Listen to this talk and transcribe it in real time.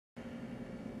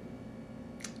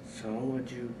So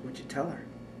what'd you tell her?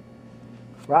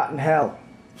 Rotten hell.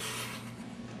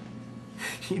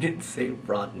 You didn't say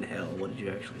rotten hell. What did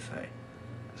you actually say?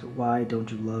 So why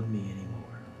don't you love me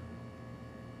anymore?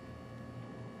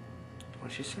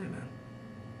 What'd she say, man?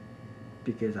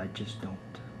 Because I just don't.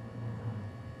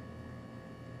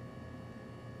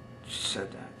 She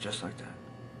said that, just like that.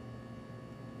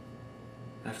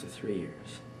 After 3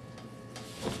 years.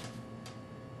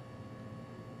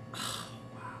 Oh,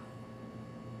 wow.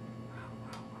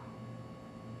 Wow.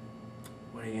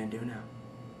 What are you gonna do now?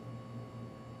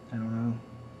 I don't know.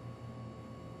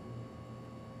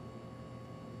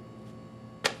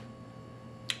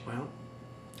 Well,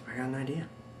 I got an idea.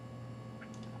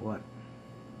 What?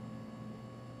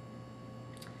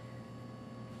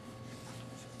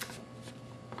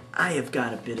 I have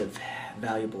got a bit of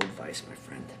valuable advice, my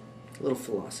friend. A little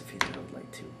philosophy that I would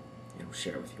like to,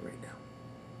 share with you right now.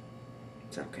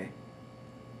 Is that okay?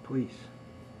 Please.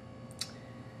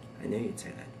 I knew you'd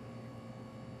say that.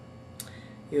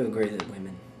 You agree that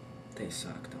women, they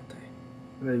suck, don't they?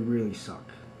 They really suck.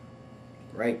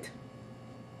 Right.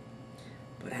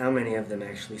 But how many of them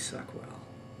actually suck well?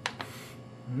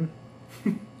 Hmm?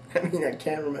 I mean, I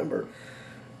can't remember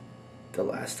the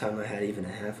last time I had even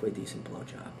a halfway decent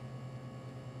blowjob.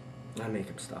 I make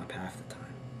them stop half the time.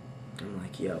 I'm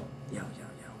like, yo,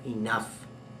 enough.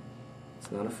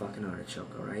 It's not a fucking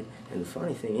artichoke, alright? And the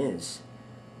funny thing is,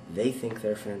 they think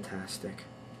they're fantastic.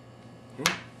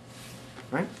 Okay?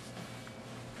 Right?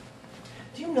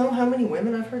 Do you know how many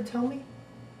women I've heard tell me,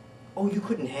 oh, you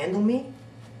couldn't handle me?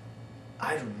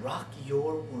 I'd rock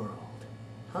your world.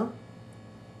 Huh?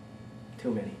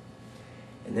 Too many.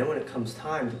 And then when it comes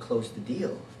time to close the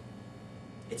deal,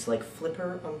 it's like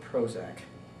Flipper on Prozac.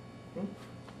 Hmm?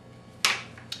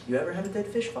 You ever have a dead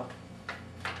fish fuck?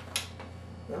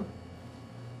 No?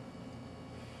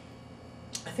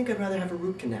 I think I'd rather have a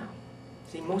root canal.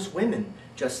 See, most women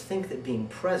just think that being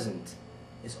present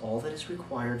is all that is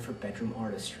required for bedroom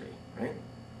artistry, right?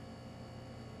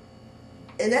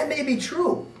 And that may be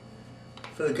true.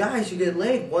 For the guys, you get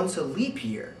laid once a leap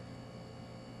year.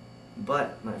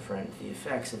 But, my friend, the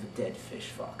effects of a dead fish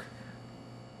fuck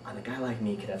on a guy like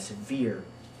me could have severe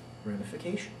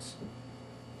ramifications.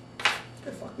 It's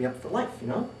gonna fuck me up for life, you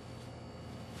know?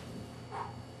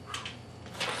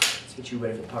 Let's get you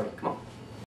ready for the party. Come on.